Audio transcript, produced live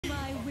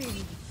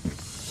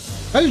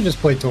I should just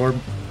play Torb.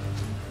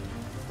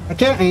 I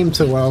can't aim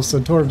too well, so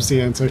Torb's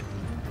the answer.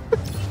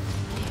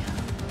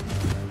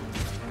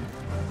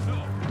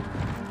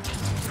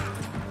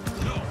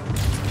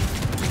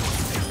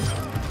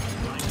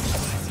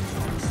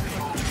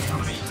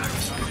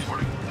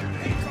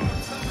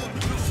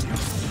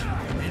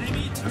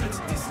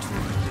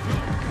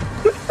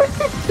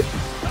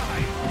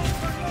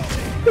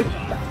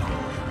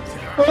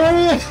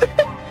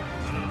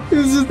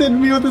 He's just hitting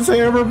me with his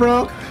hammer,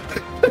 bro.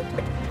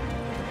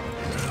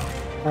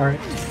 Alright.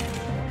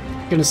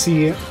 Gonna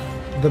see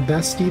the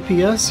best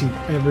DPS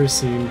you've ever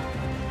seen.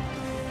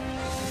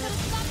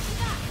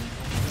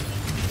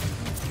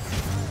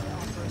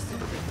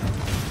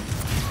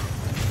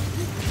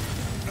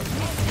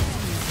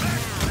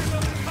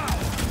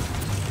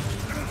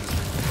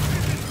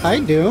 Hi,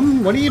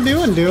 Doom. What are you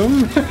doing,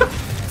 Doom?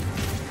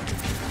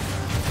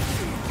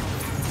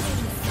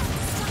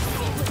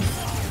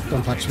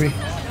 Don't touch me.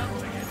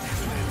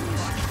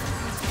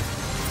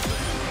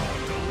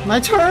 My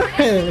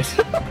turret!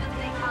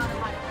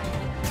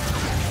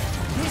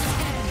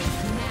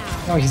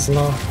 Oh, he's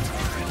low.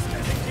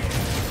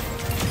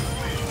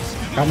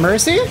 Got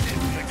mercy?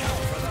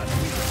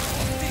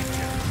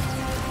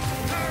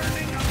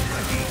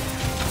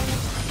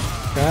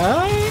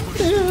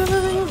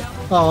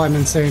 Oh, I'm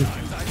insane.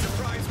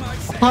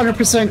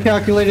 100%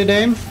 calculated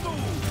aim.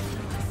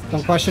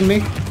 Don't question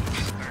me.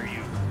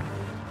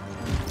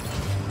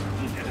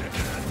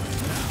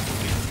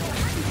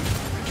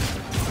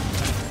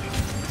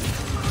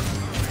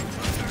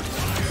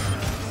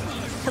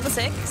 Kill the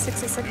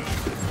 66.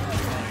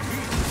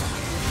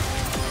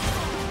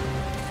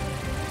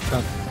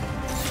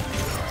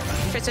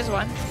 There's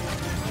one.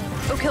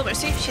 Oh, kill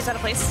Mercy. She's out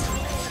of place.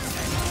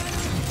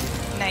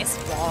 Nice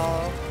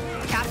wall.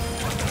 Cap.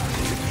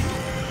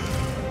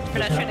 We're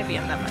not trying to beat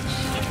him that much.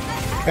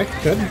 Okay,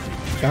 good.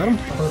 Got him.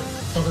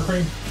 Over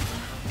crane.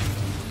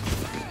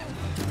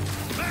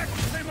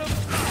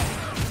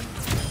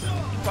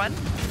 One.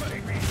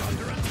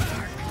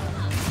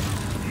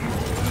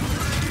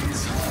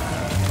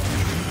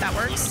 That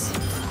works.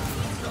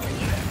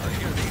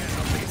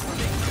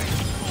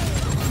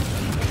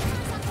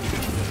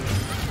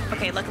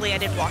 Okay, luckily I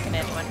didn't walk into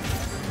anyone.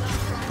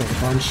 Got a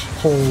bunch.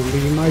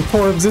 Holy, my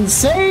Torb's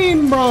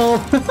insane, bro!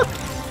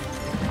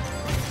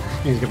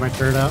 Need to get my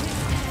turret out.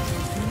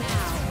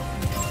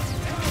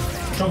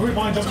 Jump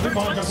rewind, jump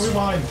rewind, jump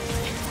rewind.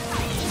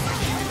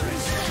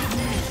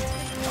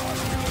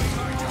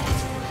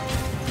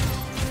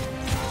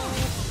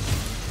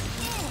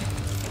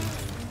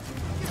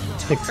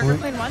 Take Trigger point.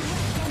 plane one.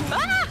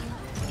 Ah!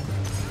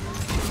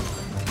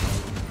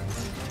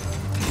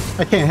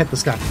 I can't hit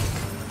this guy.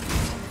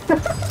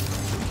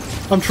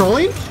 I'm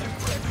trolling?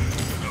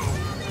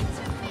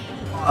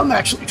 I'm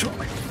actually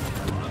trolling.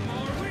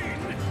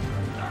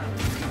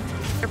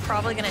 They're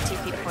probably gonna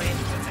TP point.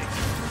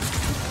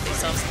 They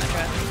sell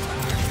Symmetra.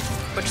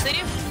 Which they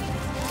do.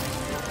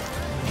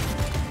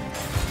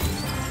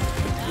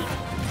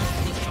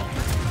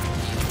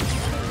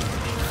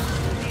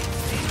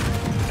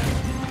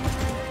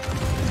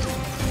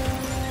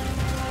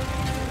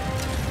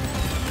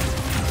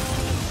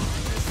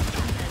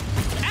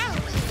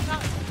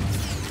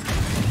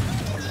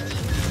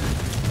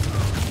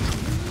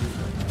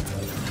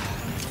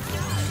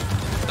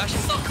 Gosh,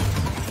 it's stuck.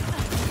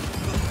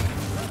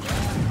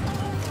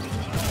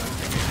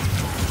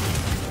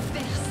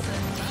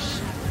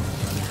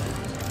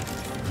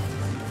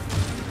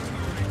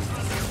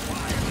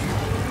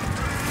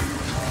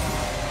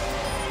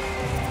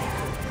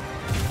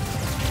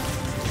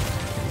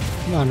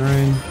 Come on,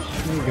 Ryan.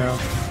 There you go.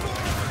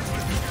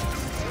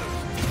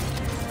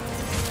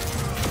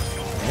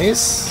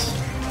 Nice.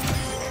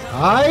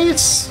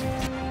 Nice!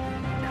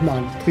 Come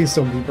on, please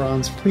don't be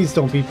bronze. Please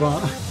don't be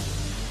bronze.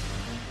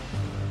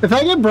 If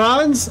I get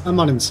bronze, I'm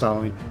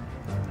uninstalling.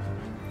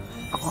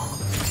 Oh,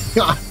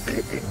 God.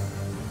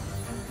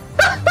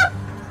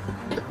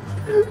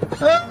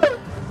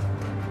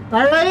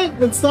 Alright,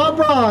 it's not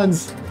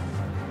bronze.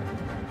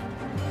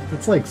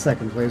 It's like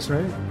second place,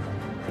 right?